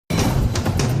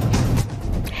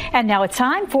And now it's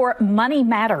time for Money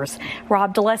Matters.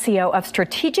 Rob Lessio of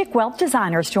Strategic Wealth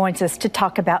Designers joins us to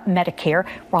talk about Medicare.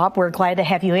 Rob, we're glad to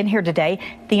have you in here today.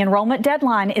 The enrollment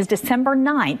deadline is December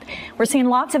 9th. We're seeing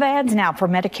lots of ads now for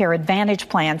Medicare Advantage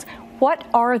plans. What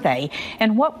are they,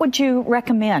 and what would you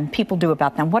recommend people do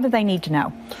about them? What do they need to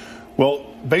know? Well,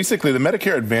 basically, the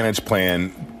Medicare Advantage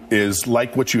plan is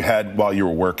like what you had while you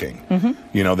were working.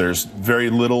 You know, there's very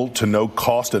little to no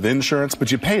cost of insurance,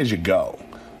 but you pay as you go.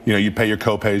 You know, you pay your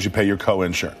co-pays, you pay your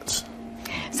co-insurance.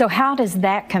 So how does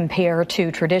that compare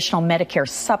to traditional Medicare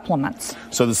supplements?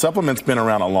 So the supplement's been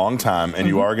around a long time, and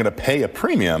you are going to pay a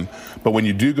premium, but when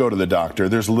you do go to the doctor,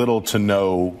 there's little to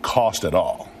no cost at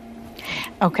all.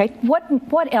 Okay.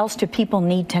 What else do people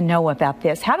need to know about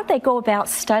this? How do they go about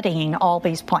studying all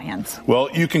these plans? Well,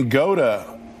 you can go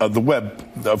to the web,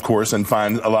 of course, and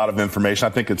find a lot of information.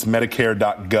 I think it's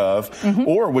Medicare.gov.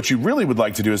 Or what you really would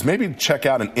like to do is maybe check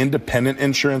out an independent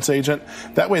insurance agent.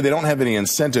 That way they don't have any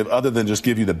incentive other than just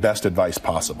give you the best advice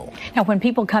possible. Now, when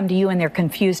people come to you and they're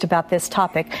confused about this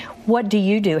topic, what do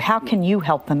you do? How can you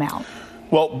help them out?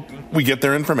 Well, we get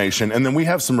their information, and then we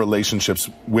have some relationships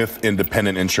with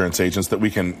independent insurance agents that we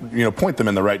can, point them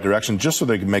in the right direction just so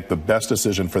they can make the best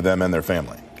decision for them and their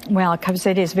family. Well, because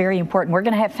it is very important. We're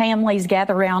going to have families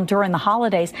gather around during the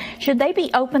holidays. Should they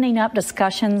be opening up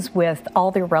discussions with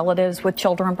all their relatives, with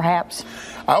children perhaps?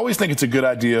 I always think it's a good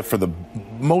idea for the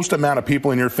most amount of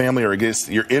people in your family, or I guess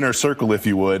your inner circle, if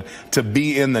you would, to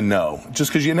be in the know, just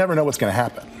because you never know what's going to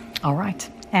happen. All right.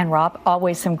 And Rob,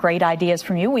 always some great ideas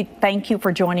from you. We thank you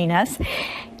for joining us.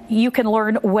 You can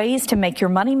learn ways to make your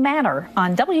money matter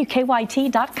on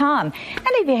WKYT.com. And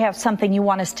if you have something you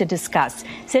want us to discuss,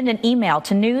 send an email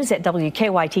to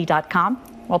news@WKYT.com.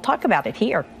 We'll talk about it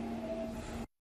here.